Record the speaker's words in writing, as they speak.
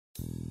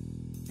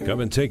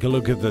Come and take a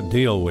look at the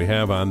deal we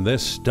have on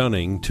this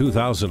stunning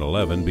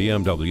 2011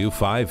 BMW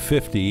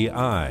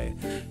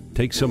 550i.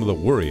 Take some of the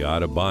worry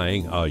out of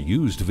buying a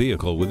used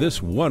vehicle with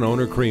this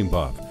one-owner cream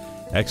puff.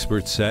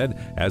 Experts said,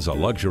 as a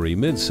luxury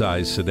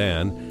midsize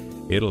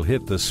sedan, it'll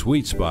hit the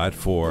sweet spot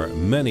for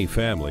many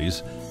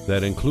families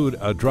that include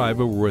a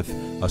driver with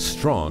a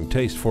strong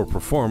taste for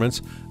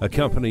performance,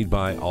 accompanied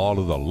by all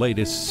of the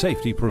latest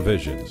safety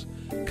provisions.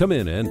 Come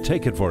in and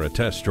take it for a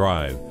test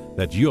drive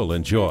that you'll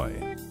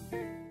enjoy.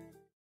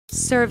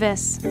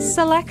 Service,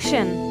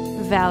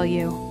 selection,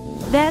 value.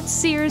 That's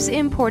Sears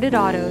Imported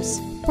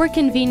Autos. We're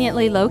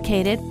conveniently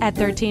located at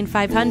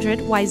 13500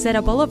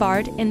 Wayzata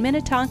Boulevard in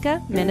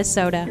Minnetonka,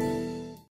 Minnesota.